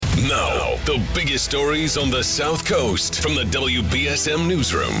Now, the biggest stories on the South Coast from the WBSM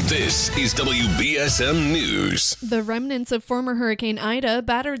Newsroom. This is WBSM News. The remnants of former Hurricane Ida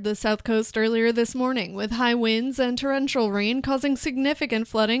battered the South Coast earlier this morning, with high winds and torrential rain causing significant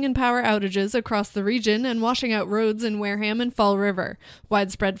flooding and power outages across the region and washing out roads in Wareham and Fall River.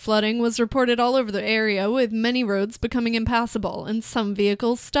 Widespread flooding was reported all over the area, with many roads becoming impassable and some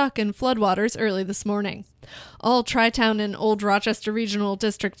vehicles stuck in floodwaters early this morning. All Tri-Town and Old Rochester Regional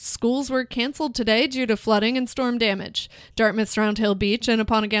District schools were canceled today due to flooding and storm damage. Dartmouth's Round Hill Beach and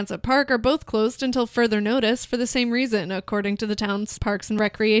Aponagansett Park are both closed until further notice for the same reason, according to the town's Parks and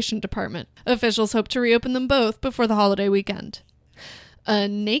Recreation Department. Officials hope to reopen them both before the holiday weekend. A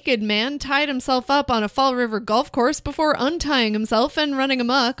naked man tied himself up on a Fall River golf course before untying himself and running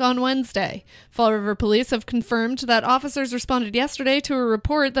amok on Wednesday. Fall River police have confirmed that officers responded yesterday to a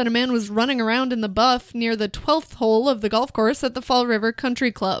report that a man was running around in the buff near the 12th hole of the golf course at the Fall River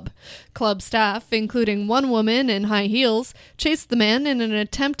Country Club. Club staff, including one woman in high heels, chased the man in an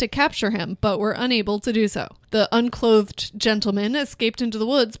attempt to capture him, but were unable to do so. The unclothed gentleman escaped into the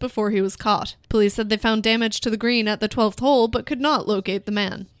woods before he was caught. Police said they found damage to the green at the 12th hole, but could not locate the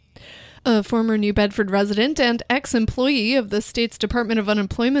man. A former New Bedford resident and ex-employee of the state's Department of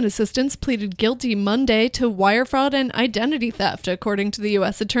Unemployment Assistance pleaded guilty Monday to wire fraud and identity theft, according to the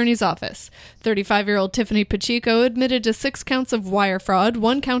U.S. Attorney's Office. 35-year-old Tiffany Pacheco admitted to 6 counts of wire fraud,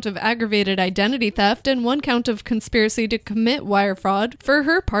 1 count of aggravated identity theft, and 1 count of conspiracy to commit wire fraud for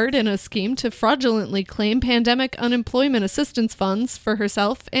her part in a scheme to fraudulently claim pandemic unemployment assistance funds for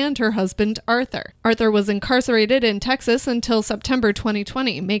herself and her husband, Arthur. Arthur was incarcerated in Texas until September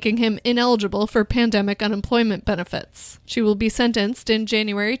 2020, making him ineligible for pandemic unemployment benefits. She will be sentenced in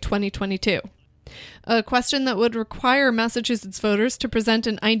January 2022. A question that would require Massachusetts voters to present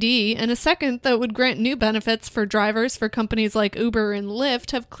an ID and a second that would grant new benefits for drivers for companies like Uber and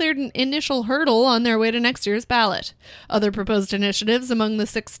Lyft have cleared an initial hurdle on their way to next year's ballot. Other proposed initiatives among the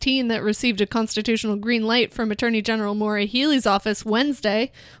 16 that received a constitutional green light from Attorney General Maura Healey's office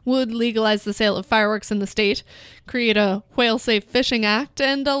Wednesday would legalize the sale of fireworks in the state, create a whale-safe fishing act,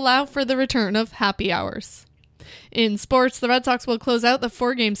 and allow for the return of happy hours. In sports, the Red Sox will close out the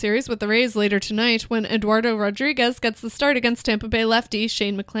 4-game series with the Rays later tonight when Eduardo Rodriguez gets the start against Tampa Bay lefty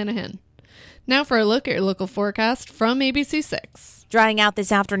Shane McClanahan. Now for a look at your local forecast from ABC6. Drying out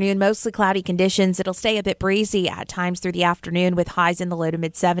this afternoon, mostly cloudy conditions. It'll stay a bit breezy at times through the afternoon with highs in the low to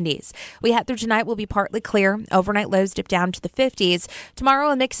mid-70s. We head through tonight will be partly clear. Overnight lows dip down to the 50s. Tomorrow,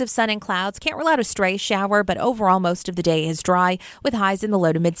 a mix of sun and clouds. Can't rule out a stray shower, but overall most of the day is dry with highs in the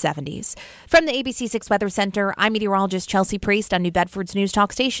low to mid-70s. From the ABC6 Weather Center, I'm meteorologist Chelsea Priest on New Bedford's News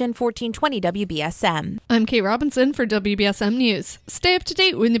Talk Station 1420 WBSM. I'm Kate Robinson for WBSM News. Stay up to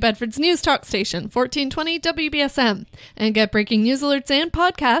date with New Bedford's News Talk Station 1420 WBSM and get breaking news alerts and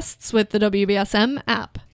podcasts with the WBSM app.